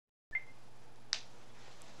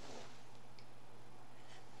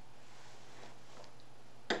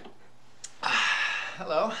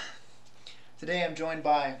Today I'm joined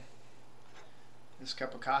by this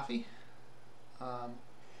cup of coffee, and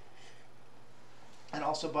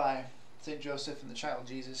also by St. Joseph and the child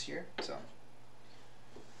Jesus here. So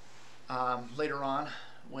later on,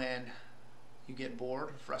 when you get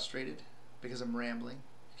bored or frustrated because I'm rambling,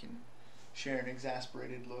 you can share an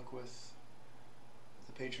exasperated look with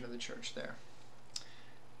the patron of the church there.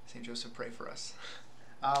 St. Joseph, pray for us.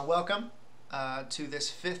 Welcome to this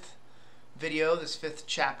fifth video, this fifth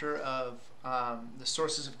chapter of the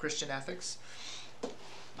sources of Christian ethics.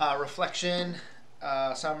 Reflection,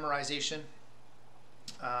 summarization.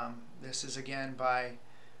 This is again by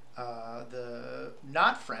the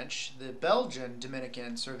not French, the Belgian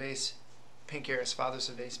Dominican Servais Pinckaers, Father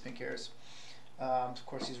Servais Pinckaers. Of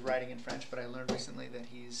course, he's writing in French, but I learned recently that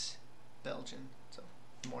he's Belgian, so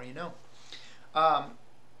the more you know.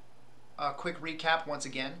 A quick recap once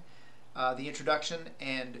again. The introduction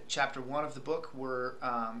and chapter 1 of the book were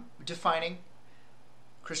defining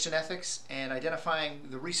Christian ethics and identifying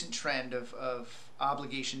the recent trend of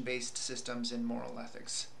obligation-based systems in moral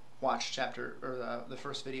ethics. Watch the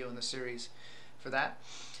first video in the series for that.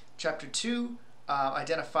 Chapter 2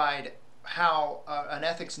 identified how an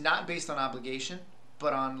ethics not based on obligation,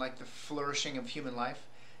 but on like the flourishing of human life,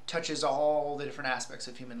 touches all the different aspects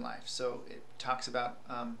of human life. So it talks about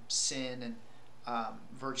sin and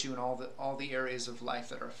virtue and all the areas of life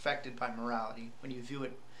that are affected by morality when you view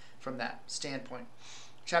it from that standpoint.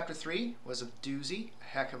 Chapter 3 was a doozy, a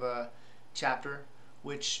heck of a chapter,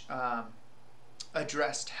 which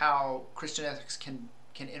addressed how Christian ethics can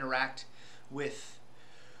interact with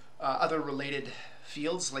other related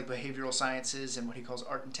fields like behavioral sciences and what he calls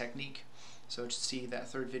art and technique. So just see that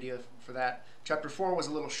third video for that. Chapter 4 was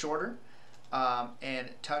a little shorter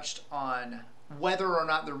and touched on whether or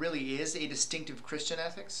not there really is a distinctive Christian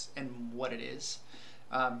ethics and what it is.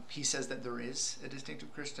 He says that there is a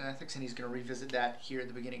distinctive Christian ethics, and he's going to revisit that here at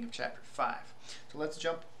the beginning of chapter 5. So let's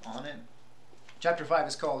jump on in. Chapter 5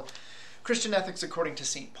 is called Christian Ethics According to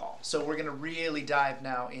St. Paul. So we're going to really dive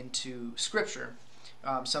now into Scripture,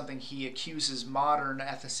 something he accuses modern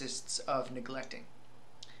ethicists of neglecting.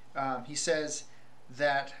 He says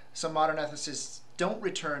that some modern ethicists don't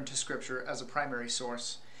return to Scripture as a primary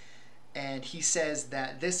source, and he says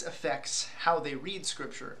that this affects how they read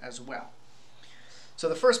Scripture as well. So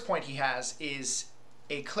the first point he has is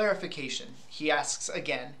a clarification. He asks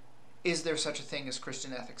again, is there such a thing as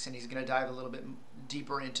Christian ethics? And he's going to dive a little bit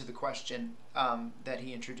deeper into the question that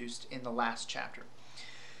he introduced in the last chapter.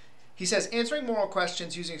 He says, answering moral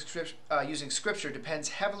questions using Scripture depends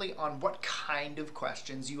heavily on what kind of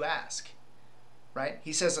questions you ask. Right?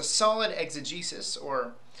 He says a solid exegesis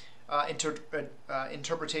or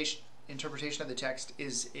interpretation of the text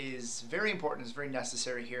is very important, is very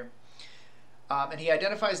necessary here. And he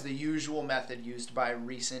identifies the usual method used by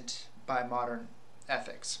modern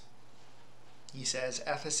ethics. He says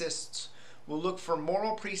ethicists will look for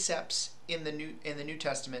moral precepts in the New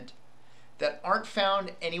Testament that aren't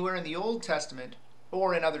found anywhere in the Old Testament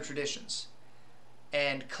or in other traditions,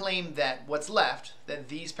 and claim that what's left, that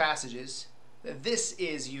these passages, that this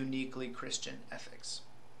is uniquely Christian ethics.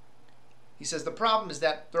 He says the problem is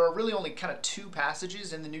that there are really only kind of two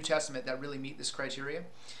passages in the New Testament that really meet this criteria.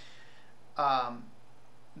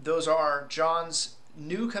 Those are John's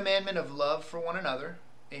new commandment of love for one another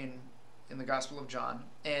in the Gospel of John,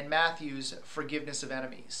 and Matthew's forgiveness of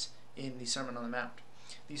enemies in the Sermon on the Mount.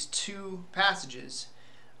 These two passages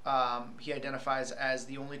he identifies as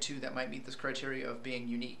the only two that might meet this criteria of being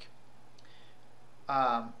unique.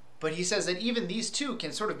 But he says that even these two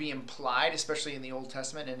can sort of be implied, especially in the Old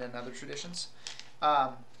Testament and in other traditions.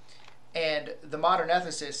 And the modern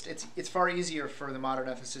ethicist, it's far easier for the modern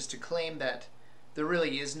ethicist to claim that there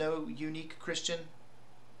really is no unique Christian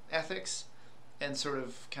ethics and sort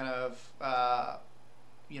of kind of,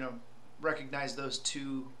 recognize those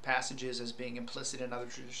two passages as being implicit in other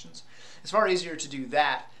traditions. It's far easier to do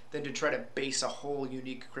that than to try to base a whole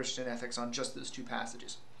unique Christian ethics on just those two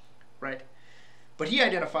passages, right? But he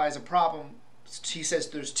identifies a problem. He says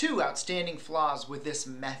there's two outstanding flaws with this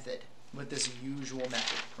method, with this usual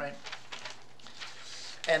method, right?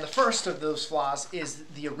 And the first of those flaws is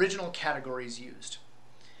the original categories used.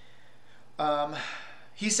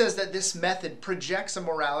 He says that this method projects a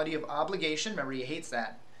morality of obligation, remember he hates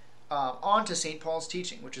that, onto St. Paul's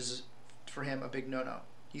teaching, which is for him a big no-no.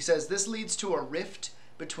 He says this leads to a rift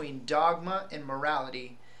between dogma and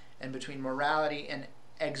morality, and between morality and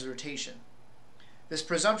exhortation. This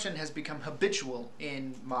presumption has become habitual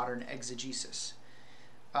in modern exegesis.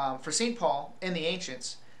 For St. Paul and the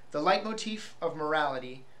ancients, the leitmotif of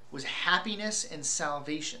morality was happiness and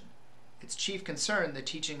salvation. Its chief concern, the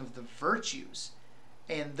teaching of the virtues,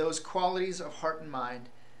 and those qualities of heart and mind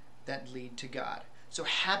that lead to God. So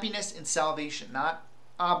happiness in salvation, not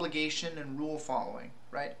obligation and rule following,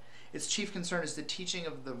 right? Its chief concern is the teaching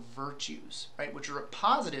of the virtues, right, which are a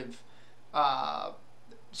positive,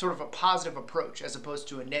 sort of a positive approach as opposed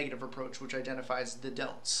to a negative approach, which identifies the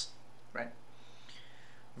don'ts, right?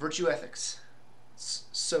 Virtue ethics. It's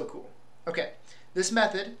so cool. Okay, this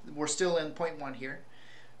method, we're still in point 1 here.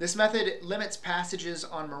 This method limits passages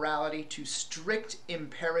on morality to strict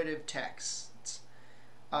imperative texts.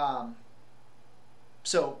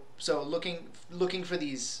 So looking for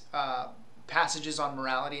these passages on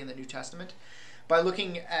morality in the New Testament, by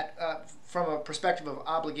looking at from a perspective of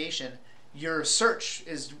obligation, your search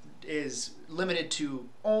is limited to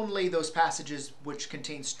only those passages which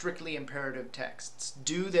contain strictly imperative texts.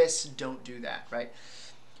 Do this, don't do that, right?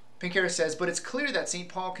 Pinckaers says, but it's clear that St.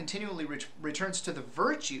 Paul continually returns to the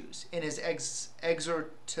virtues in his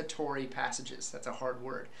exhortatory passages. That's a hard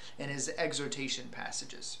word. In his exhortation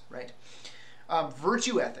passages, right?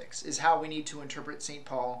 Virtue ethics is how we need to interpret St.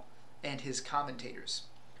 Paul and his commentators.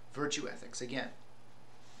 Virtue ethics, again.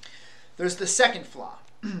 There's the second flaw,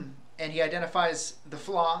 and he identifies the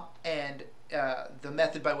flaw and the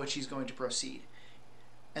method by which he's going to proceed.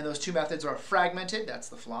 And those two methods are fragmented, that's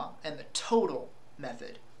the flaw, and the total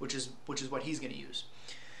method, which is what he's going to use.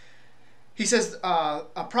 He says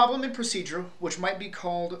a problem in procedure, which might be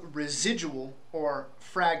called residual or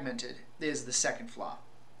fragmented, is the second flaw.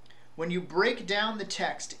 When you break down the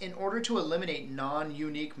text in order to eliminate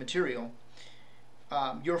non-unique material,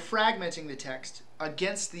 you're fragmenting the text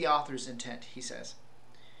against the author's intent, he says.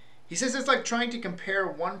 He says it's like trying to compare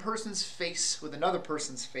one person's face with another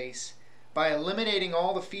person's face by eliminating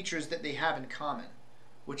all the features that they have in common,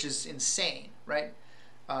 which is insane, right?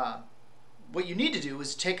 What you need to do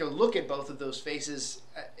is take a look at both of those faces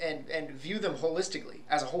and view them holistically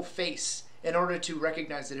as a whole face in order to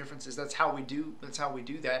recognize the differences. That's how we do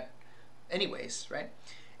that anyways, right?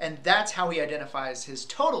 And that's how he identifies his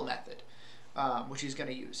total method, which he's going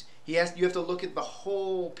to use. You have to look at the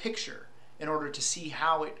whole picture in order to see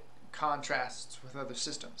how it contrasts with other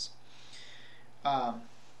systems. And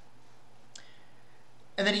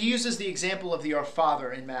then he uses the example of the Our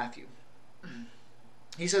Father in Matthew.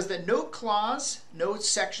 He says that no clause, no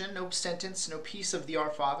section, no sentence, no piece of the Our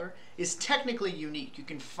Father is technically unique. You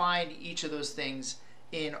can find each of those things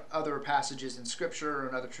in other passages in Scripture or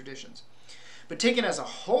in other traditions. But taken as a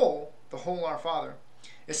whole, the whole Our Father,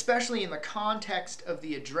 especially in the context of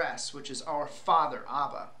the address, which is Our Father,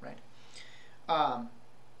 Abba, right?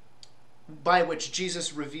 By which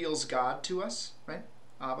Jesus reveals God to us, right?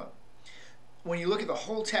 Abba. When you look at the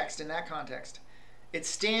whole text in that context, it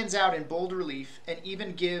stands out in bold relief and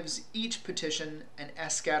even gives each petition an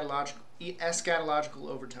eschatological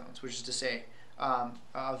overtones, which is to say,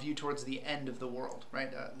 a view towards the end of the world, right?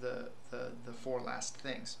 The four last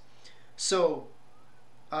things. So,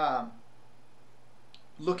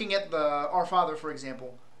 looking at the Our Father, for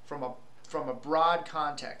example, from a broad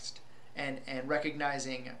context, and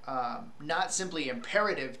recognizing not simply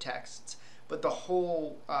imperative texts, but the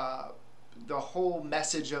whole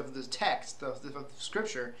message of the text, of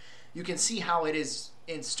Scripture, you can see how it is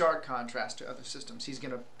in stark contrast to other systems.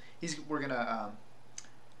 We're gonna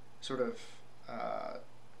sort of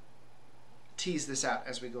tease this out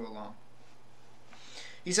as we go along.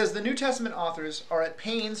 He says the New Testament authors are at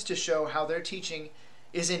pains to show how their teaching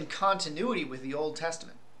is in continuity with the Old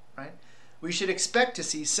Testament, right? We should expect to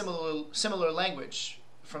see similar language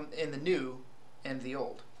in the New and the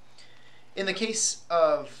Old. In the case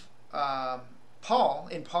of Paul,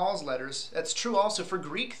 in Paul's letters, that's true also for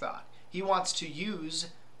Greek thought. He wants to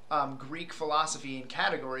use Greek philosophy and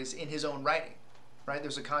categories in his own writing, right?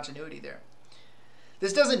 There's a continuity there.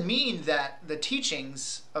 This doesn't mean that the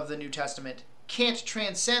teachings of the New Testament can't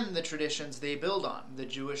transcend the traditions they build on, the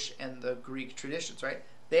Jewish and the Greek traditions, right?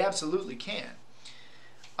 They absolutely can.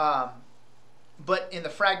 But in the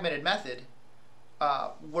fragmented method,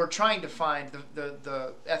 we're trying to find,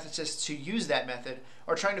 the ethicists who use that method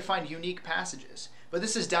are trying to find unique passages. But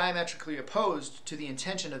this is diametrically opposed to the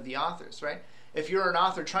intention of the authors, right? If you're an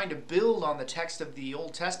author trying to build on the text of the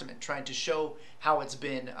Old Testament, trying to show how it's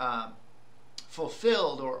been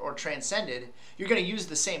fulfilled or transcended, you're going to use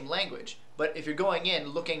the same language. But if you're going in,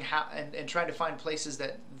 looking and trying to find places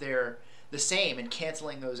that they're the same and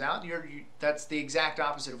canceling those out, that's the exact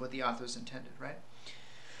opposite of what the authors intended, right?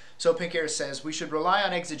 So Pinckaers says, we should rely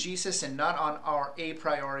on exegesis and not on our a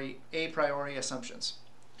priori assumptions.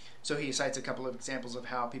 So he cites a couple of examples of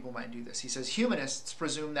how people might do this. He says, humanists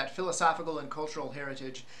presume that philosophical and cultural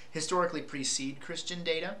heritage historically precede Christian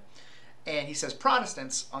data. And he says,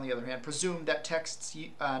 Protestants, on the other hand, presume that texts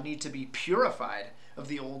need to be purified of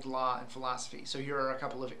the old law and philosophy. So here are a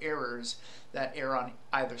couple of errors that err on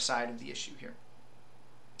either side of the issue here.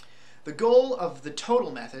 The goal of the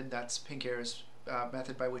total method, that's Pinckaers'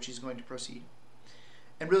 method by which he's going to proceed,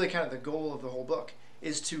 and really kind of the goal of the whole book,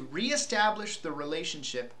 is to reestablish the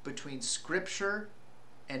relationship between Scripture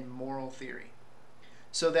and moral theory,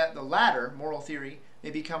 so that the latter, moral theory, may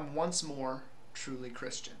become once more truly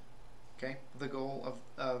Christian. Okay, the goal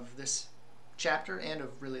of this chapter and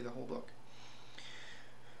of really the whole book.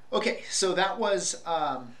 Okay, so that was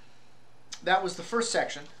the first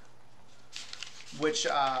section, which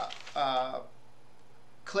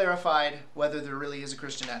clarified whether there really is a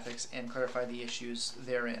Christian ethics and clarified the issues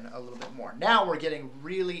therein a little bit more. Now we're getting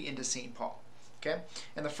really into St. Paul. Okay,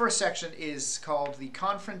 and the first section is called the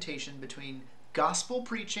confrontation between gospel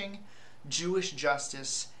preaching, Jewish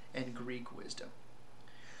justice, and Greek wisdom.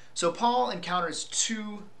 So Paul encounters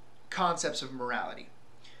two concepts of morality: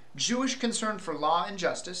 Jewish concern for law and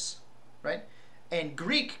justice, right, and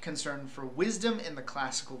Greek concern for wisdom and the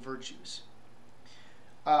classical virtues.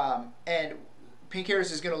 And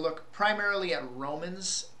Pinckaers is going to look primarily at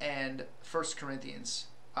Romans and 1 Corinthians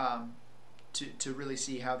to really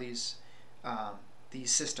see how these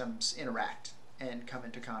systems interact and come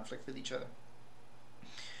into conflict with each other.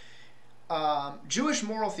 Jewish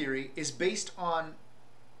moral theory is based on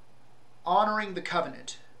honoring the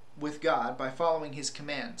covenant with God by following his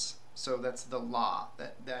commands. So that's the law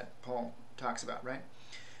that Paul talks about, right?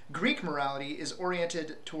 Greek morality is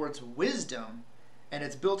oriented towards wisdom, and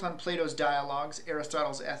it's built on Plato's dialogues,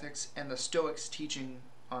 Aristotle's ethics, and the Stoics' teaching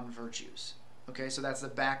on virtues. Okay, so that's the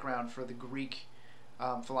background for the Greek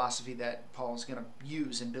philosophy that Paul's going to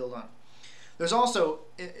use and build on. There's also,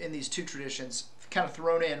 in these two traditions, kind of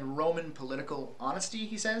thrown in Roman political honesty,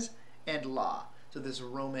 he says, and law. So this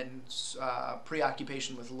Roman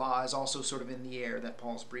preoccupation with law is also sort of in the air that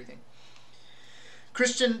Paul's breathing.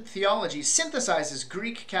 Christian theology synthesizes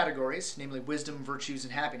Greek categories, namely wisdom, virtues,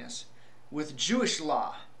 and happiness, with Jewish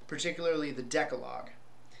law, particularly the Decalogue,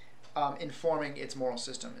 informing its moral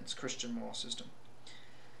system, its Christian moral system.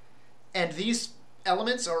 And these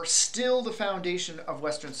elements are still the foundation of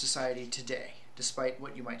Western society today, despite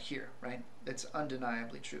what you might hear, right? That's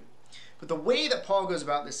undeniably true. But the way that Paul goes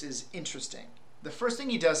about this is interesting. The first thing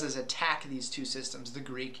he does is attack these two systems, the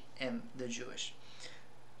Greek and the Jewish.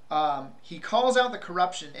 He calls out the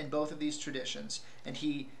corruption in both of these traditions, and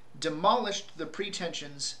he demolished the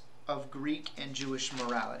pretensions of Greek and Jewish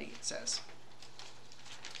morality, it says.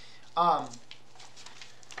 But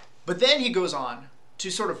then he goes on to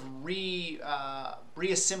sort of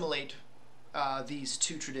reassimilate these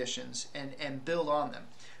two traditions and build on them.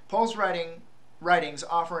 Paul's writings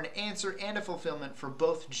offer an answer and a fulfillment for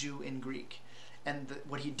both Jew and Greek. And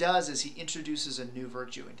what he does is he introduces a new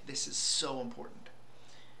virtue, and this is so important.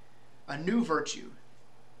 A new virtue,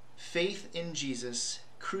 faith in Jesus,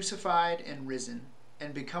 crucified and risen,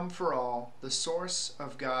 and become for all the source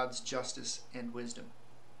of God's justice and wisdom.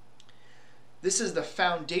 This is the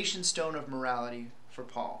foundation stone of morality for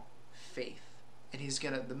Paul, faith. And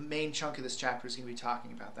the main chunk of this chapter is going to be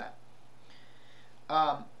talking about that.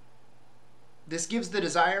 This gives the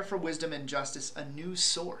desire for wisdom and justice a new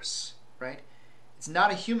source, right? It's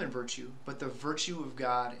not a human virtue, but the virtue of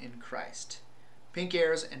God in Christ.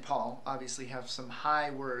 Pinckaers and Paul obviously have some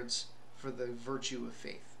high words for the virtue of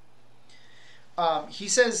faith.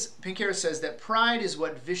 Pinckaers says that pride is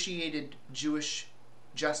what vitiated Jewish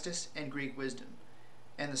justice and Greek wisdom,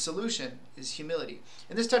 and the solution is humility.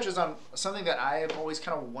 And this touches on something that I have always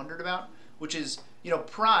kind of wondered about, which is,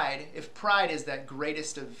 pride. If pride is that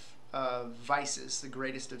greatest of vices, the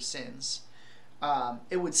greatest of sins,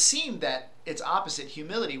 it would seem that its opposite,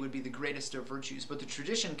 humility, would be the greatest of virtues. But the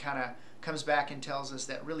tradition kind of comes back and tells us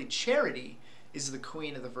that really charity is the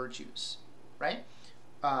queen of the virtues, right?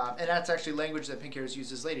 And that's actually language that Pinckaers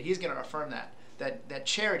uses later. He's going to affirm that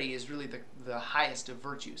charity is really the highest of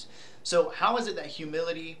virtues. So how is it that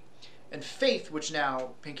humility and faith, which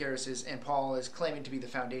now Pinckaers and Paul is claiming to be the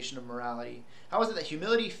foundation of morality, how is it that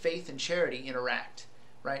humility, faith, and charity interact,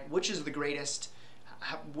 right? Which is the greatest?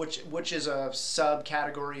 Which is a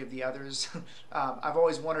subcategory of the others? I've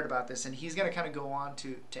always wondered about this, and he's going to kind of go on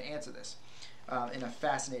to answer this in a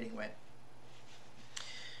fascinating way.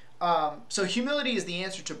 So humility is the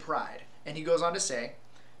answer to pride. And he goes on to say,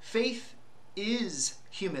 faith is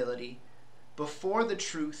humility before the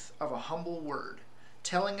truth of a humble word,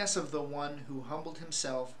 telling us of the one who humbled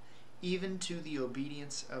himself even to the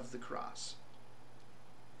obedience of the cross.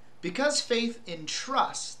 Because faith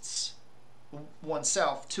entrusts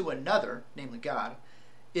oneself to another, namely God,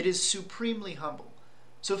 it is supremely humble.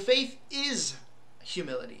 So faith is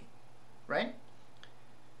humility, right?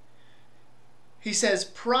 He says,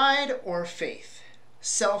 pride or faith,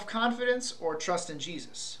 self-confidence or trust in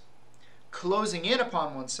Jesus, closing in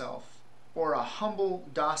upon oneself or a humble,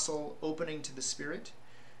 docile opening to the Spirit.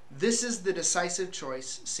 This is the decisive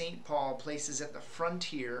choice St. Paul places at the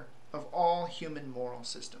frontier of all human moral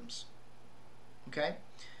systems. Okay?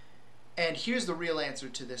 And here's the real answer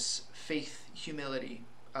to this faith-humility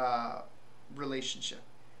relationship.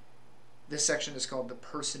 This section is called the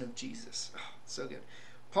person of Jesus. Oh, so good.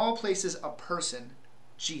 Paul places a person,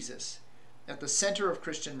 Jesus, at the center of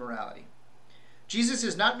Christian morality. Jesus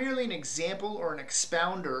is not merely an example or an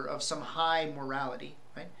expounder of some high morality,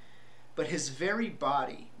 right? But his very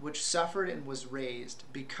body, which suffered and was raised,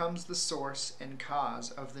 becomes the source and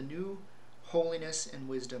cause of the new holiness and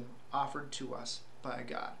wisdom offered to us by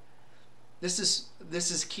God. This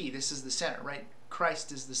is key. This is the center, right?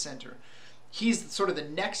 Christ is the center. He's sort of the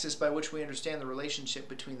nexus by which we understand the relationship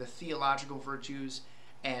between the theological virtues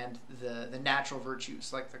and the natural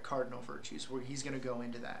virtues, like the cardinal virtues, where he's going to go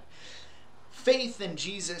into that. Faith in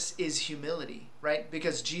Jesus is humility, right?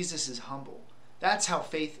 Because Jesus is humble. That's how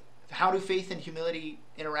do faith and humility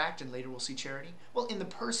interact, and later we'll see charity? Well, in the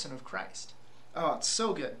person of Christ. Oh, it's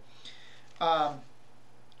so good.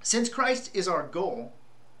 Since Christ is our goal,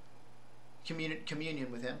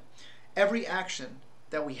 communion with him, every action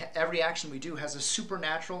we do has a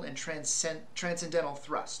supernatural and transcendental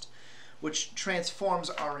thrust, which transforms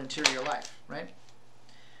our interior life, right?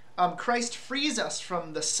 Christ frees us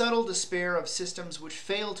from the subtle despair of systems which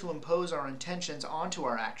fail to impose our intentions onto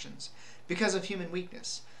our actions because of human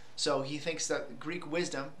weakness. So he thinks that Greek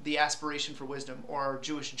wisdom, the aspiration for wisdom, or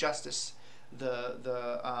Jewish justice,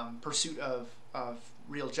 the pursuit of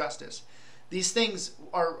real justice, these things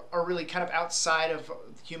are really kind of outside of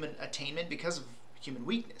human attainment because of human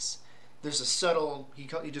weakness. There's a subtle,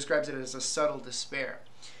 he describes it as a subtle despair.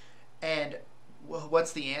 And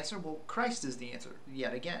what's the answer? Well, Christ is the answer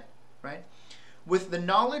yet again, right? With the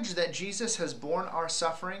knowledge that Jesus has borne our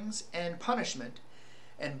sufferings and punishment,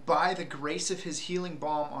 and by the grace of his healing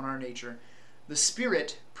balm on our nature, the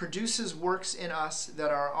Spirit produces works in us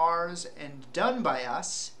that are ours and done by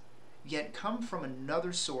us, yet come from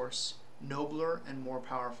another source, nobler and more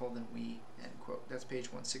powerful than we, end quote. That's page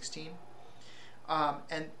 116.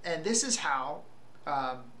 And this is how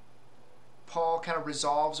Paul kind of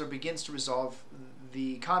resolves or begins to resolve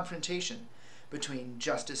the confrontation between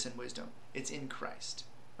justice and wisdom. It's in Christ,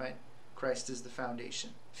 right? Christ is the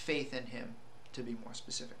foundation. Faith in him, to be more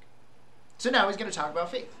specific. So now he's going to talk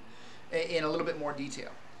about faith in a little bit more detail.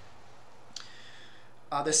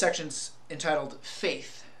 This section's entitled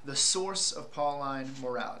Faith, the Source of Pauline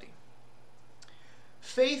Morality.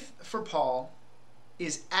 Faith for Paul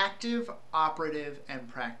is active, operative, and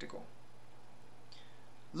practical.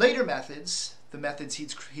 Later methods, the methods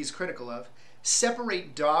he's critical of,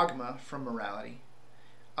 separate dogma from morality.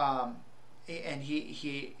 And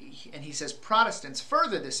he says Protestants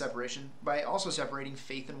further this separation by also separating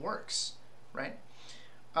faith and works, right?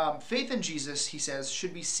 Faith in Jesus, he says,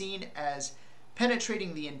 should be seen as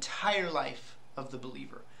penetrating the entire life of the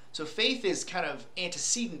believer. So faith is kind of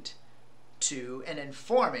antecedent to and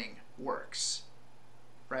informing works,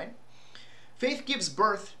 right? Faith gives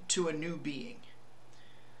birth to a new being.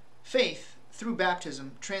 Faith, through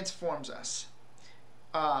baptism, transforms us.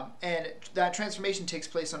 And that transformation takes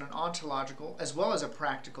place on an ontological as well as a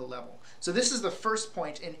practical level. So this is the first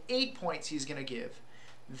point in 8 points he's going to give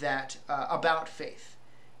that about faith,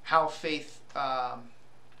 how faith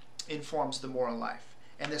informs the moral life.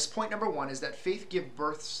 And this point number 1 is that faith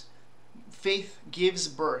gives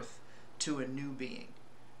birth to a new being.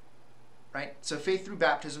 Right? So faith through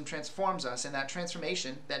baptism transforms us, and that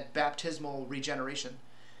transformation, that baptismal regeneration,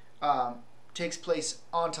 takes place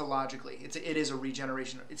ontologically. It is a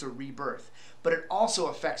regeneration. It's a rebirth. But it also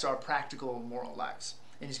affects our practical moral lives.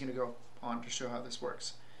 And he's going to go on to show how this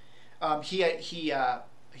works.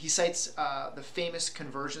 He cites the famous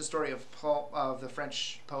conversion story of the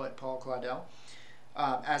French poet Paul Claudel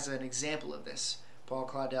as an example of this. Paul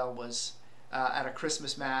Claudel was at a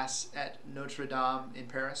Christmas Mass at Notre Dame in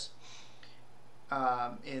Paris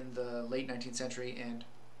in the late 19th century, and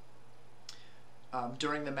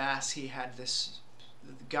during the Mass he had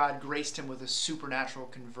God graced him with a supernatural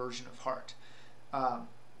conversion of heart,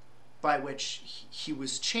 by which he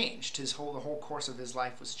was changed. The whole course of his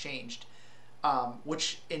life was changed,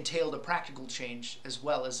 which entailed a practical change as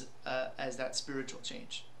well as that spiritual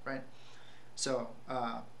change, right? So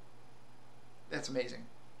that's amazing.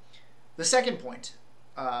 The second point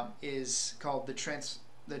is called the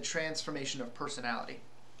transformation of personality.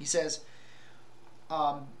 He says,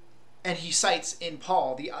 and he cites in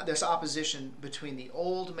Paul this opposition between the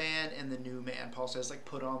old man and the new man. Paul says, like,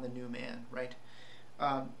 put on the new man, right?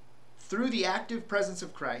 Through the active presence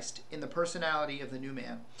of Christ in the personality of the new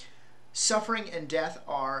man, suffering and death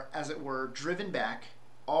are, as it were, driven back,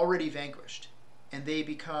 already vanquished, and they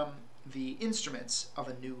become the instruments of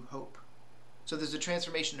a new hope. So there's a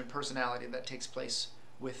transformation in personality that takes place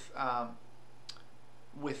with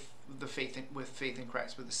faith in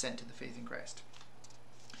Christ, with assent to the faith in Christ.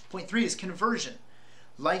 Point 3 is conversion,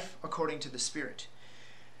 life according to the Spirit.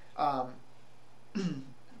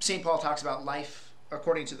 St. Paul talks about life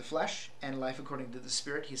according to the flesh and life according to the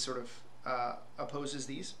Spirit. He sort of opposes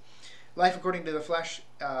these. Life according to the flesh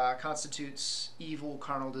constitutes evil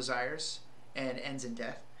carnal desires and ends in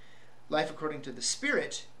death. Life according to the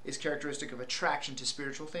Spirit is characteristic of attraction to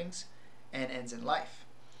spiritual things and ends in life.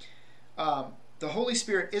 The Holy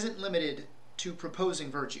Spirit isn't limited to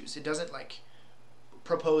proposing virtues. It doesn't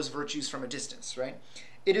propose virtues from a distance, right?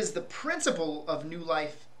 It is the principle of new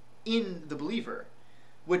life in the believer,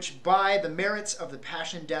 which by the merits of the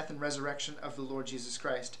passion, death, and resurrection of the Lord Jesus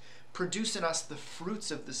Christ produce in us the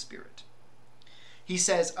fruits of the Spirit. He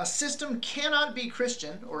says, a system cannot be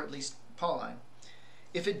Christian, or at least Pauline,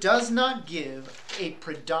 if it does not give a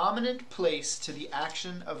predominant place to the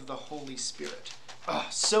action of the Holy Spirit. Oh,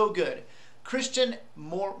 so good. Christian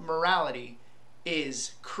morality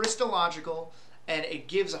is Christological, and it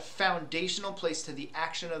gives a foundational place to the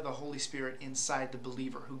action of the Holy Spirit inside the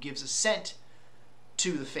believer, who gives assent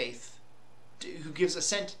to the faith, who gives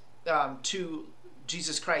assent to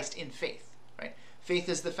Jesus Christ in faith. Right? Faith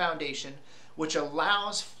is the foundation, which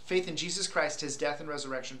allows faith in Jesus Christ, his death and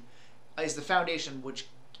resurrection, is the foundation which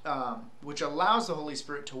allows the Holy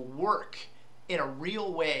Spirit to work in a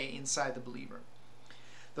real way inside the believer.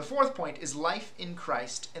 The fourth point is life in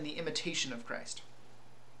Christ and the imitation of Christ.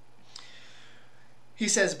 He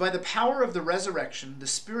says, by the power of the resurrection, the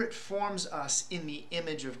Spirit forms us in the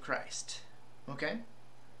image of Christ. Okay?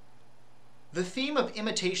 The theme of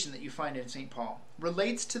imitation that you find in St. Paul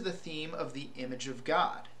relates to the theme of the image of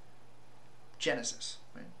God. Genesis,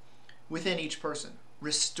 right? Within each person,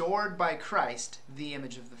 restored by Christ, the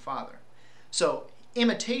image of the Father. So,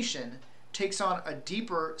 imitation takes on a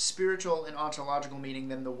deeper spiritual and ontological meaning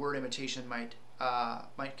than the word imitation might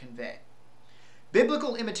convey.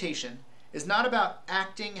 Biblical imitation is not about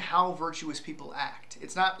acting how virtuous people act.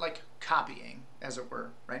 It's not like copying, as it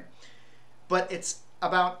were, right? But it's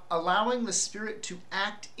about allowing the Spirit to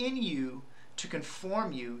act in you to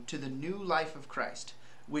conform you to the new life of Christ,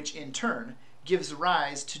 which in turn gives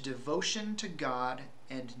rise to devotion to God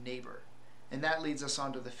and neighbor. And that leads us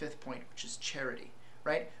on to the fifth point, which is charity,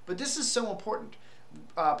 right? But this is so important.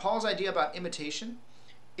 Paul's idea about imitation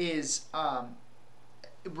is,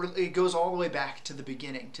 it goes all the way back to the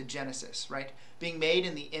beginning, to Genesis, right? Being made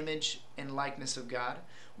in the image and likeness of God.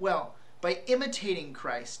 Well, by imitating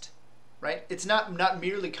Christ, right? It's not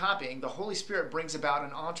merely copying. The Holy Spirit brings about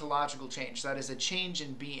an ontological change. That is a change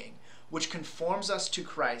in being, which conforms us to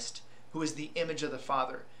Christ, who is the image of the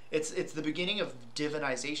Father. It's the beginning of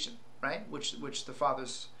divinization, right? Which the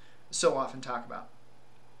fathers so often talk about.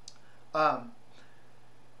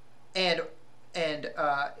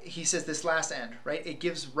 He says this last end, right? It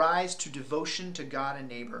gives rise to devotion to God and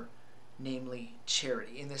neighbor, namely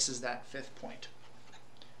charity. And this is that fifth point.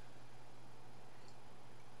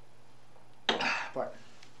 Pardon.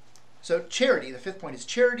 So charity, the fifth point is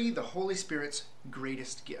charity, the Holy Spirit's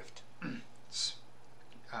greatest gift.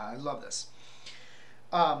 I love this.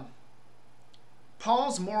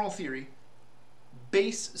 Paul's moral theory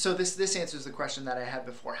so this answers the question that I had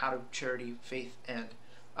before: how do charity, faith, and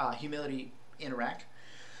humility interact?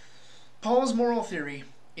 Paul's moral theory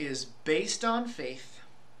is based on faith,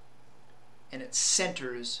 and it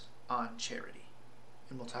centers on charity.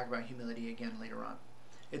 And we'll talk about humility again later on.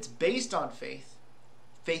 It's based on faith.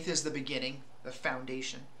 Faith is the beginning, the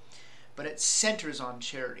foundation, but it centers on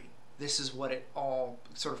charity. This is what it all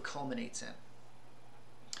sort of culminates in.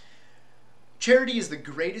 Charity is the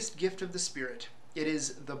greatest gift of the Spirit. It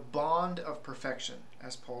is the bond of perfection,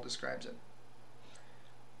 as Paul describes it.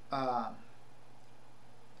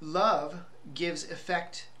 Love gives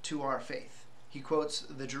effect to our faith. He quotes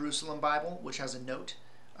the Jerusalem Bible, which has a note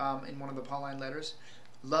in one of the Pauline letters.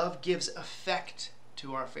 Love gives effect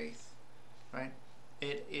to our faith, right?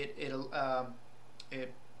 It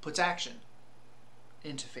puts action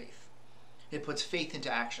into faith. It puts faith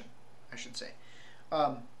into action, I should say.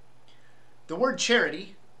 The word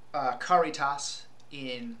charity, caritas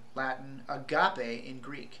in Latin, agape in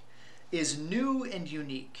Greek, is new and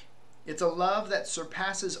unique. It's a love that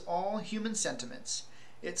surpasses all human sentiments.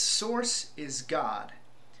 Its source is God.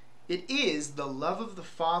 It is the love of the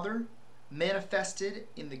Father manifested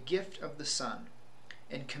in the gift of the Son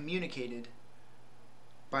and communicated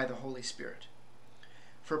by the Holy Spirit.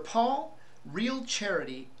 For Paul, real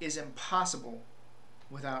charity is impossible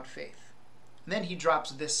without faith. And then he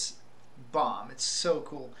drops this bomb. It's so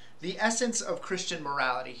cool. The essence of Christian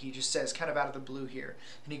morality, he just says kind of out of the blue here.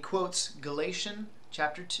 And he quotes Galatians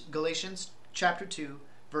chapter 2,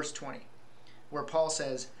 verse 20, where Paul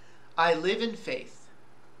says, I live in faith,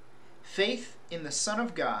 faith in the Son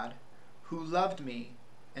of God who loved me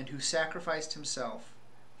and who sacrificed himself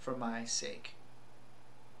for my sake.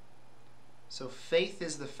 So faith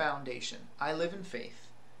is the foundation. I live in faith.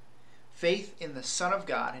 Faith in the Son of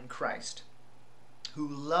God, in Christ, who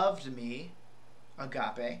loved me,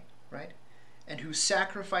 agape, right? And who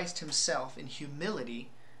sacrificed himself in humility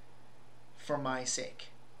for my sake.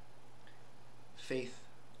 Faith,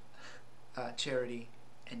 charity,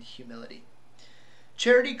 and humility.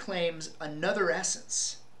 Charity claims another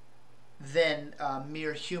essence than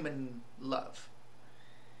mere human love.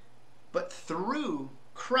 But through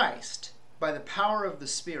Christ, by the power of the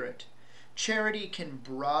Spirit, charity can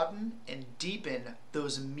broaden and deepen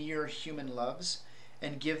those mere human loves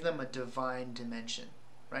and give them a divine dimension,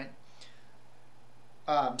 right?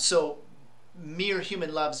 So mere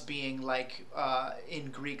human loves being like, in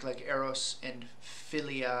Greek, like eros and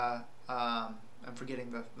philia. I'm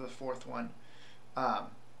forgetting the fourth one.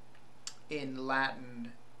 In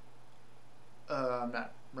Latin, I'm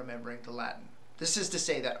not remembering the Latin. This is to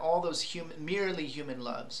say that all those merely human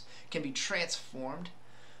loves can be transformed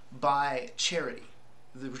by charity,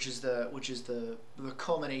 which is the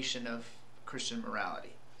culmination of Christian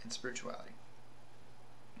morality and spirituality.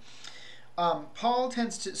 Paul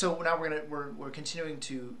tends to, so now we're continuing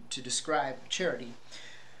to describe charity.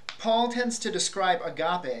 Paul tends to describe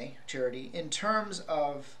agape, charity, in terms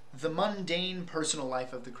of the mundane personal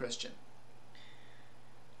life of the Christian.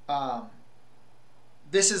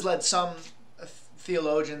 This has led some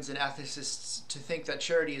theologians and ethicists to think that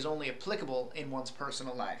charity is only applicable in one's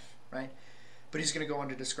personal life, right? But he's going to go on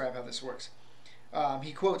to describe how this works.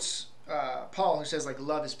 He quotes Paul, who says, like,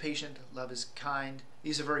 love is patient, love is kind.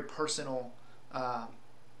 These are very personal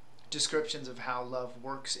descriptions of how love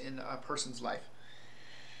works in a person's life.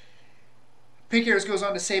 Pinckaers goes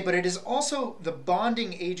on to say, but it is also the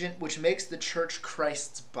bonding agent which makes the church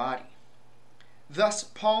Christ's body. Thus,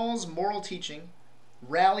 Paul's moral teaching,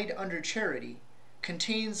 rallied under charity,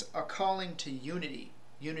 contains a calling to unity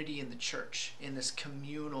in the church, in this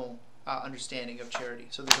communal understanding of charity.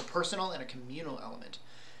 So there's a personal and a communal element.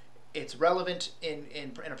 It's relevant in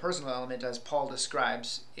a personal element, as Paul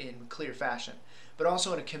describes in clear fashion, but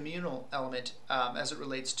also in a communal element as it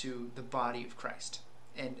relates to the body of Christ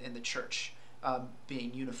and the church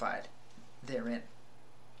being unified therein.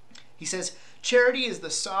 He says, charity is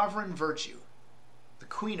the sovereign virtue, the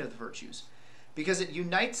queen of the virtues, because it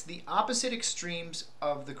unites the opposite extremes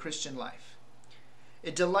of the Christian life.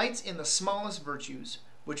 It delights in the smallest virtues,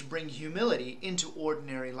 which bring humility into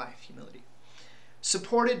ordinary life. Humility.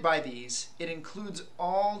 Supported by these, it includes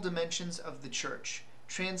all dimensions of the church,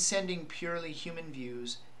 transcending purely human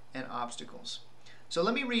views and obstacles. So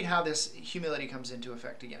let me read how this humility comes into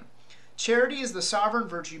effect again. Charity is the sovereign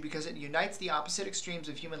virtue because it unites the opposite extremes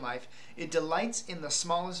of human life. It delights in the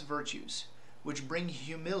smallest virtues, which bring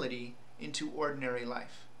humility into ordinary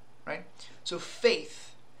life, right? So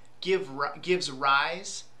faith gives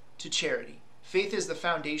rise to charity. Faith is the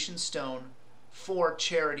foundation stone for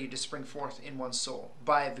charity to spring forth in one's soul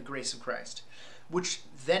by the grace of Christ, which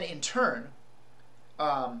then in turn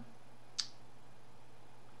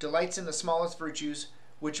delights in the smallest virtues,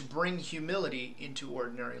 which bring humility into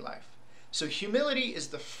ordinary life. So humility is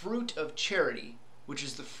the fruit of charity, which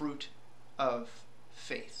is the fruit of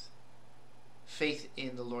faith. Faith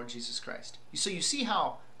in the Lord Jesus Christ. So you see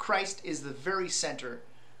how Christ is the very center.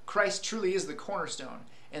 Christ truly is the cornerstone.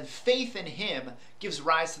 And faith in him gives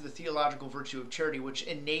rise to the theological virtue of charity, which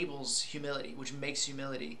enables humility, which makes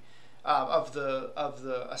humility of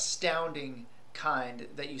the astounding kind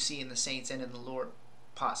that you see in the saints and in the Lord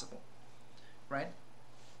possible. Right?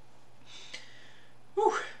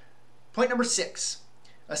 Whew. Point number 6,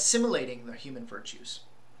 assimilating the human virtues.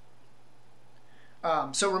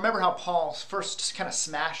 So remember how Paul first kind of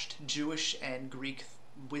smashed Jewish and Greek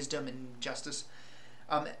wisdom and justice,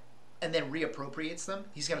 and then reappropriates them?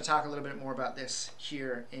 He's going to talk a little bit more about this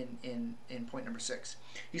here in point number 6.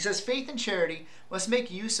 He says, faith and charity must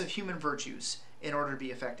make use of human virtues in order to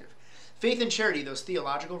be effective. Faith and charity, those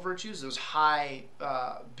theological virtues, those high,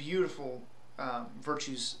 beautiful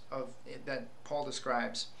virtues that Paul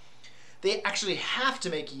describes, they actually have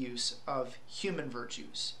to make use of human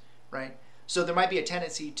virtues, right? So there might be a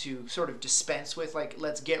tendency to sort of dispense with, like,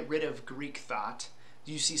 let's get rid of Greek thought.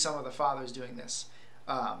 You see some of the fathers doing this.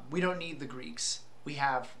 We don't need the Greeks. We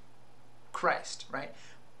have Christ, right?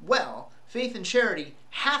 well, faith and charity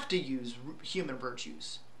have to use human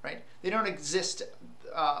virtues, right? They don't exist.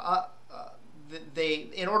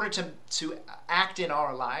 In order to act in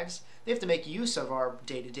our lives, they have to make use of our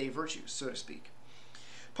day-to-day virtues, so to speak.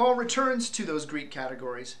 Paul returns to those Greek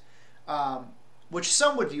categories, which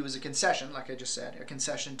some would view as a concession, like I just said, a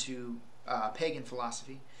concession to pagan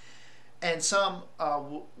philosophy, and some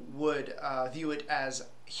would view it as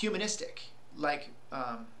humanistic, like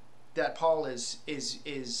that Paul is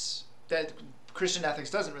that Christian ethics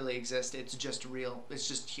doesn't really exist. It's just real. It's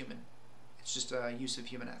just human. It's just a use of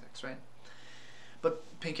human ethics, right? But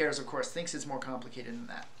Pinckaers, of course, thinks it's more complicated than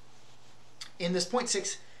that. In this point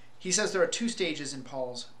 6, he says there are 2 stages in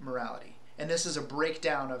Paul's morality, and this is a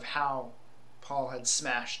breakdown of how Paul had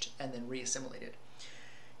smashed and then reassimilated.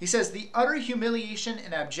 He says the utter humiliation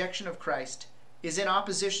and abjection of Christ is in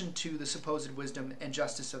opposition to the supposed wisdom and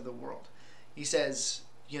justice of the world. He says,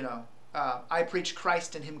 I preach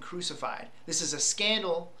Christ and him crucified. This is a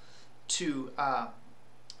scandal to,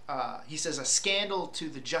 he says, a scandal to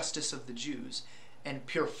the justice of the Jews and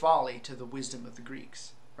pure folly to the wisdom of the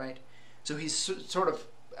Greeks, right? So he's sort of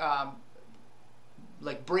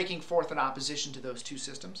like breaking forth in opposition to those 2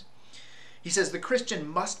 systems. He says the Christian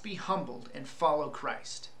must be humbled and follow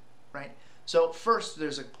Christ, right? So first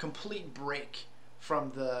there's a complete break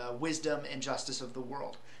from the wisdom and justice of the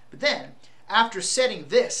world. But then, after setting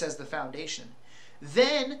this as the foundation,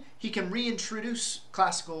 then he can reintroduce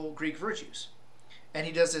classical Greek virtues. And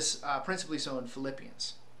he does this principally so in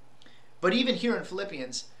Philippians. But even here in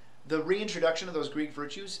Philippians, the reintroduction of those Greek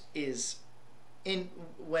virtues is,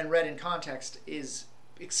 when read in context, is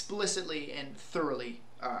explicitly and thoroughly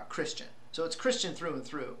Christian. So it's Christian through and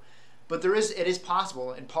through. But it is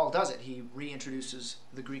possible, and Paul does it, he reintroduces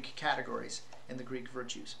the Greek categories and the Greek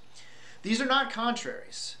virtues. These are not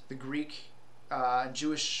contraries. The Greek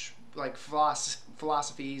Jewish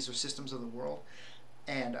philosophies or systems of the world,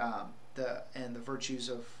 and the virtues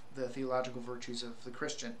of the theological virtues of the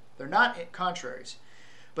Christian. They're not contraries,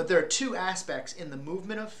 but there are 2 aspects in the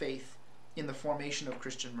movement of faith in the formation of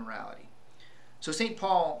Christian morality. So St.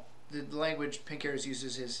 Paul, the language Pinckaers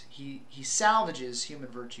uses is he salvages human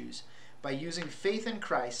virtues by using faith in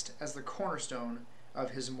Christ as the cornerstone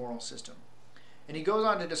of his moral system. And he goes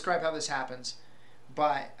on to describe how this happens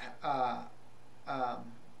by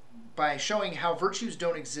showing how virtues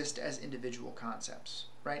don't exist as individual concepts,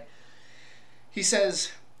 right? He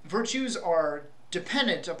says virtues are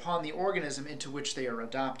dependent upon the organism into which they are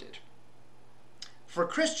adopted. For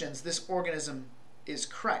Christians, this organism is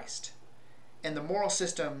Christ, and the moral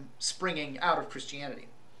system springing out of Christianity,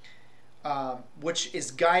 which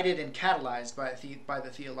is guided and catalyzed by the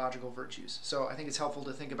theological virtues. So I think it's helpful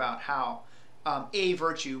to think about how a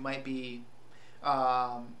virtue might be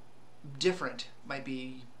different,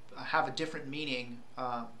 have a different meaning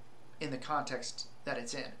in the context that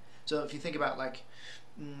it's in. So if you think about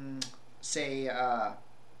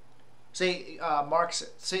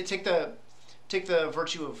take the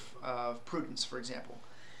virtue of prudence, for example.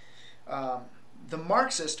 The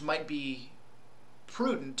Marxist might be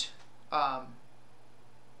prudent,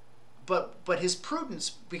 but his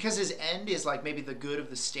prudence, because his end is like maybe the good of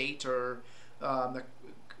the state or the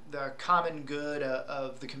common good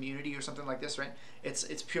of the community or something like this, right?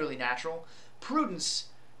 It's purely natural. Prudence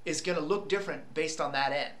is going to look different based on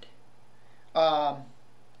that end.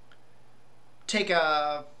 Take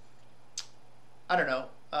a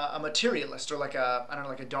materialist or like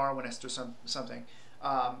a Darwinist or something.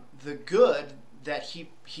 The good that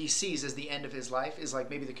he sees as the end of his life is like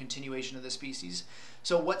maybe the continuation of the species.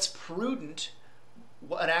 So what's prudent,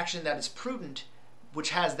 an action that is prudent, which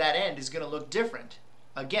has that end, is going to look different,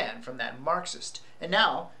 again, from that Marxist. And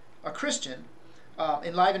now, a Christian,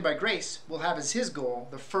 enlivened by grace, will have as his goal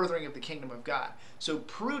the furthering of the kingdom of God. So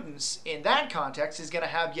prudence, in that context, is going to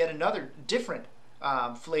have yet another different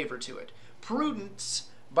flavor to it. Prudence,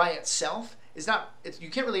 by itself, is not, you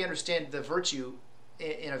can't really understand the virtue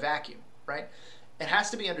in a vacuum, right? It has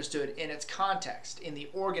to be understood in its context, in the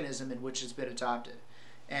organism in which it's been adopted.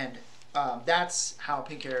 And that's how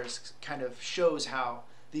Pinckaers kind of shows how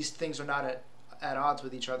these things are not at odds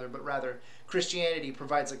with each other, but rather Christianity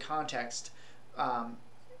provides a context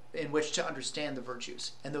in which to understand the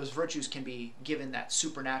virtues. And those virtues can be given that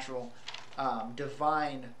supernatural,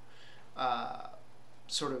 divine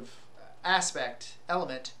sort of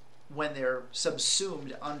element when they're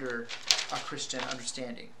subsumed under a Christian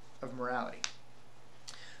understanding of morality.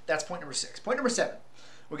 That's point number 6. Point number 7.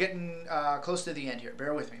 We're getting close to the end here.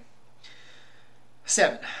 Bear with me.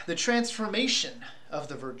 7. The transformation of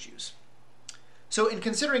the virtues. So in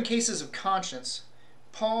considering cases of conscience,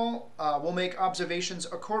 Paul will make observations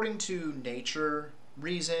according to nature,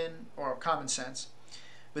 reason, or common sense.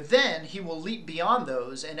 But then he will leap beyond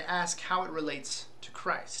those and ask how it relates to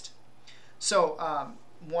Christ. So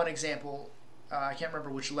one example, I can't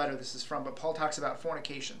remember which letter this is from, but Paul talks about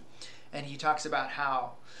fornication. And he talks about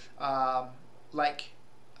how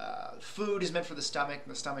food is meant for the stomach,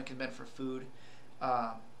 and the stomach is meant for food.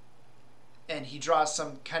 And he draws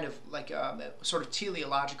some kind of sort of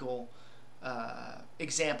teleological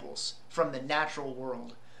examples from the natural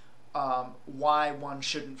world, why one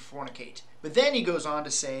shouldn't fornicate. But then he goes on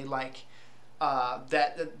to say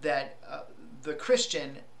that the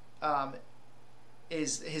Christian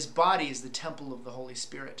is his body is the temple of the Holy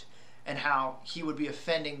Spirit, and how he would be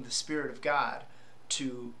offending the Spirit of God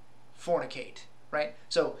to fornicate. Right?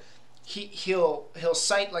 So he'll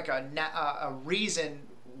cite like a reason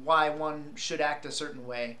why one should act a certain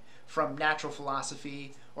way from natural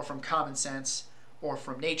philosophy, or from common sense, or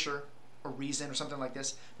from nature, or reason, or something like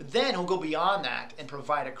this. But then he'll go beyond that and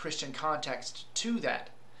provide a Christian context to that,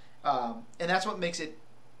 and that's what makes it,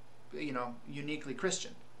 uniquely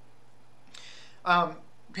Christian.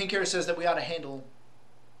 Pinckaers says that we ought to handle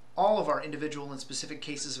all of our individual and specific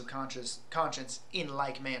cases of conscience in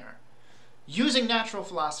like manner, using natural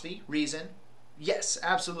philosophy, reason. Yes,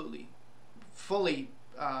 absolutely, fully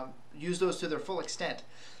use those to their full extent.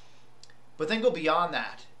 But then go beyond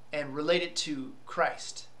that and relate it to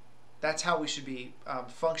Christ. That's how we should be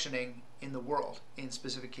functioning in the world in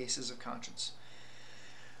specific cases of conscience.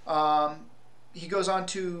 He goes on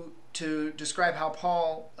to describe how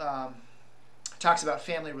Paul talks about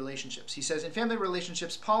family relationships. He says, in family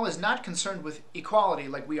relationships, Paul is not concerned with equality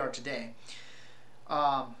like we are today.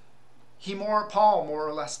 Paul more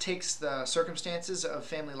or less takes the circumstances of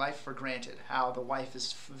family life for granted, how the wife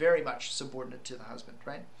is very much subordinate to the husband,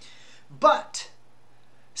 right? But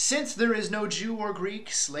since there is no Jew or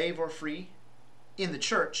Greek, slave or free in the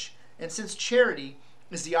church, and since charity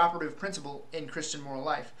is the operative principle in Christian moral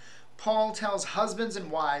life, Paul tells husbands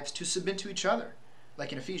and wives to submit to each other,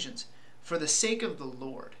 like in Ephesians, for the sake of the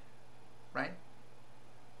Lord, right?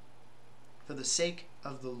 For the sake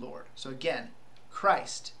of the Lord. So again,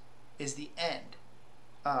 Christ is the end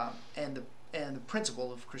and the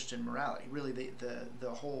principle of Christian morality, really the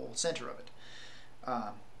whole center of it.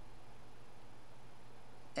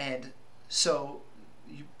 And so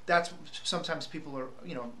that's sometimes people are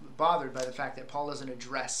bothered by the fact that Paul doesn't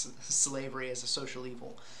address slavery as a social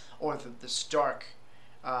evil, or the stark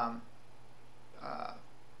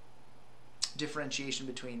differentiation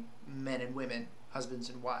between men and women, husbands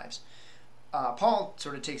and wives. Paul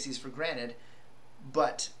sort of takes these for granted,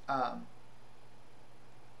 but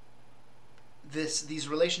these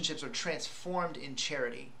relationships are transformed in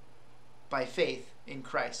charity by faith in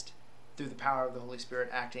Christ through the power of the Holy Spirit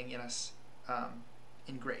acting in us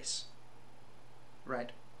in grace.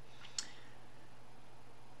 Right?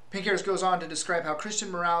 Pinckaers goes on to describe how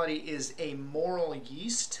Christian morality is a moral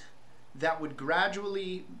yeast that would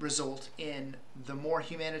gradually result in the more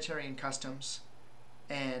humanitarian customs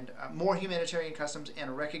and a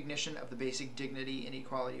recognition of the basic dignity and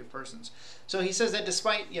equality of persons. So he says that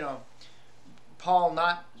despite Paul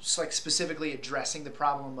not specifically addressing the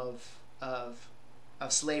problem of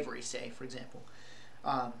slavery, say, for example,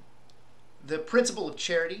 the principle of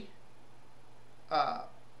charity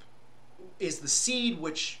is the seed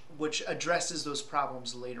which addresses those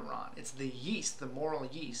problems later on. It's the yeast, the moral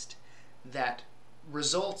yeast, that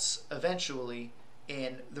results eventually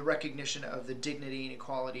in the recognition of the dignity and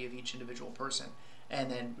equality of each individual person,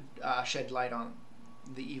 and then shed light on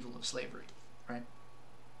the evil of slavery. Right?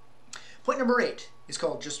 Point number 8 is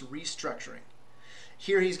called just restructuring.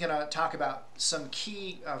 Here he's going to talk about some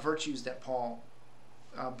key virtues that Paul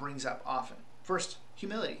brings up often. First,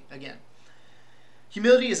 humility, again.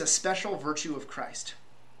 Humility is a special virtue of Christ.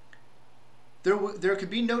 There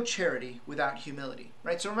could be no charity without humility,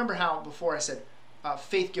 right? So remember how before I said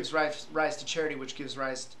faith gives rise to charity, which gives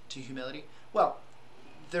rise to humility? Well,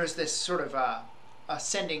 there's this sort of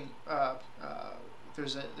ascending.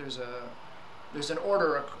 There's an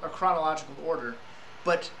order, a chronological order,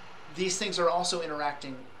 but these things are also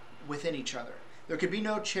interacting within each other. There could be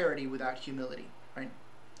no charity without humility, right?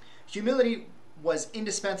 Humility was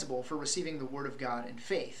indispensable for receiving the Word of God in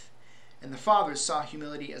faith, and the fathers saw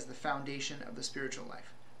humility as the foundation of the spiritual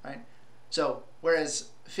life, right? So,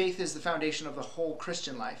 whereas faith is the foundation of the whole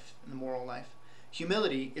Christian life and the moral life,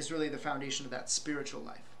 humility is really the foundation of that spiritual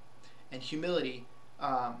life. And humility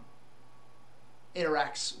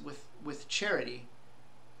interacts with charity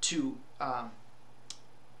to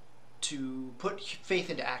put faith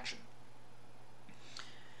into action.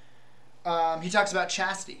 He talks about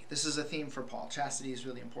chastity. This is a theme for Paul. Chastity is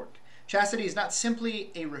really important. Chastity is not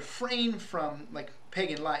simply a refrain from like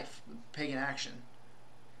pagan life, pagan action,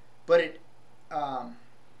 but it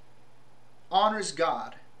honors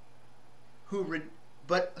God,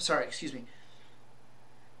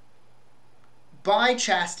 By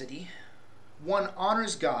chastity, one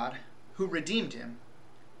honors God who redeemed him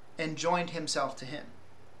and joined himself to him.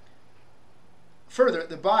 Further,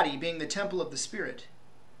 the body being the temple of the Spirit,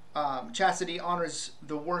 chastity honors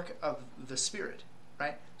the work of the Spirit,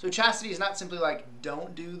 right? So chastity is not simply like,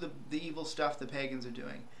 don't do the evil stuff the pagans are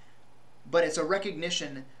doing, but it's a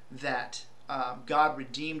recognition that God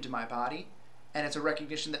redeemed my body, and it's a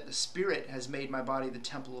recognition that the Spirit has made my body the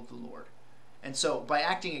temple of the Lord. And so by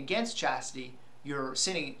acting against chastity, you're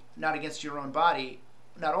sinning not against your own body,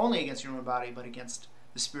 not only against your own body, but against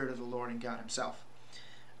the Spirit of the Lord and God himself.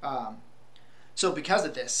 So because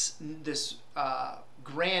of this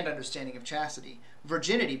grand understanding of chastity,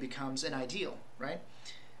 virginity becomes an ideal, right?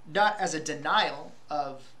 Not as a denial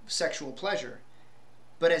of sexual pleasure,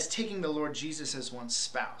 but as taking the Lord Jesus as one's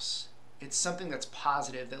spouse. It's something that's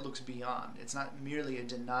positive, that looks beyond. It's not merely a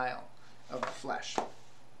denial of the flesh.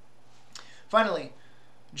 Finally,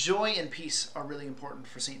 joy and peace are really important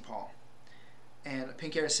for St. Paul. And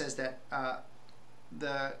Pinckaers says that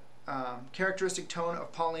the characteristic tone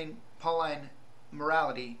of Pauline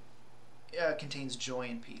morality contains joy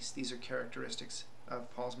and peace. These are characteristics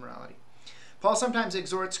of Paul's morality. Paul sometimes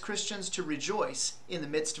exhorts Christians to rejoice in the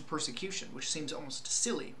midst of persecution, which seems almost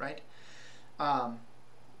silly, right?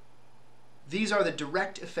 These are the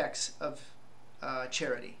direct effects of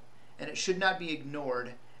charity, and it should not be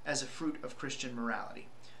ignored as a fruit of Christian morality.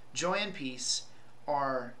 Joy and peace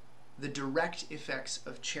are the direct effects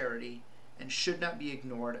of charity and should not be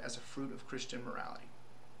ignored as a fruit of Christian morality.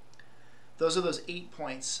 Those are those 8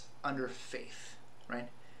 points under faith, right?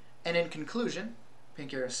 And in conclusion,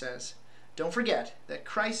 Pinckaers says, don't forget that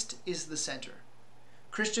Christ is the center.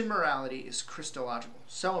 Christian morality is Christological,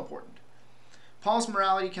 so important. Paul's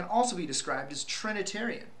morality can also be described as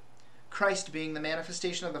Trinitarian, Christ being the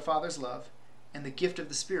manifestation of the Father's love and the gift of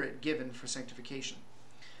the Spirit given for sanctification.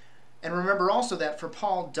 And remember also that for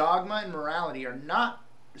Paul, dogma and morality are not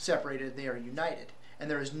separated, they are united. And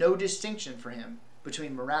there is no distinction for him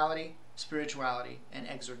between morality, spirituality, and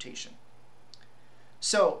exhortation.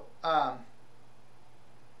 So,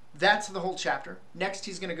 that's the whole chapter. Next,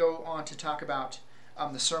 he's going to go on to talk about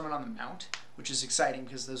the Sermon on the Mount, which is exciting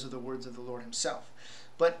because those are the words of the Lord himself.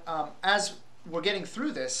 But as we're getting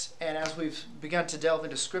through this, and as we've begun to delve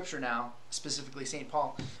into Scripture now, specifically St.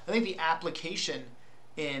 Paul, I think the application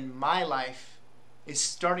in my life is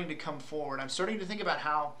starting to come forward. I'm starting to think about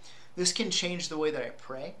how this can change the way that I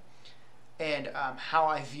pray, and how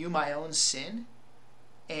I view my own sin,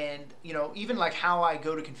 and even like how I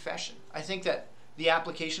go to confession. I think that the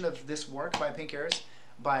application of this work by Pinckaers,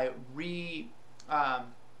 by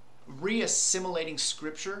re-assimilating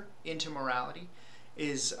Scripture into morality,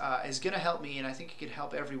 is going to help me, and I think it could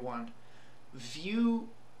help everyone view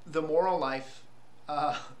the moral life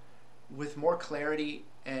with more clarity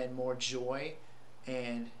and more joy,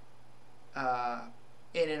 and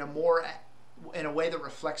in a way that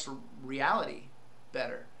reflects reality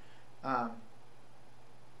better. I'm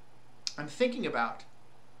thinking about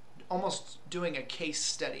almost doing a case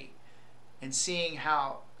study and seeing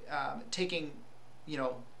how taking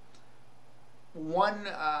one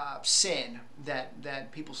sin that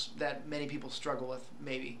many people struggle with,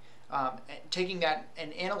 maybe taking that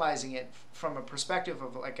and analyzing it from a perspective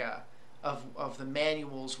of like of the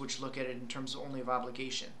manuals which look at it in terms only of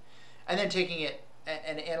obligation, and then taking it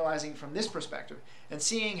and analyzing from this perspective and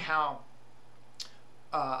seeing how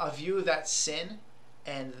a view of that sin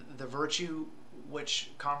and the virtue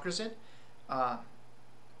which conquers it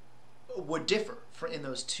would differ in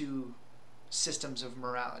those two systems of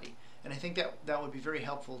morality. And I think that would be very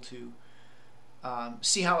helpful to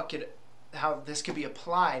see how this could be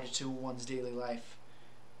applied to one's daily life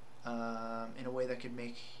in a way that could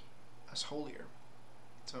make us holier.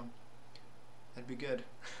 So that'd be good.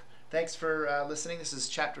 Thanks for listening. This is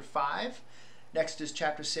chapter 5. Next is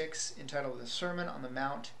chapter 6, entitled The Sermon on the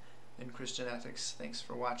Mount in Christian Ethics. Thanks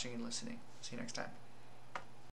for watching and listening. See you next time.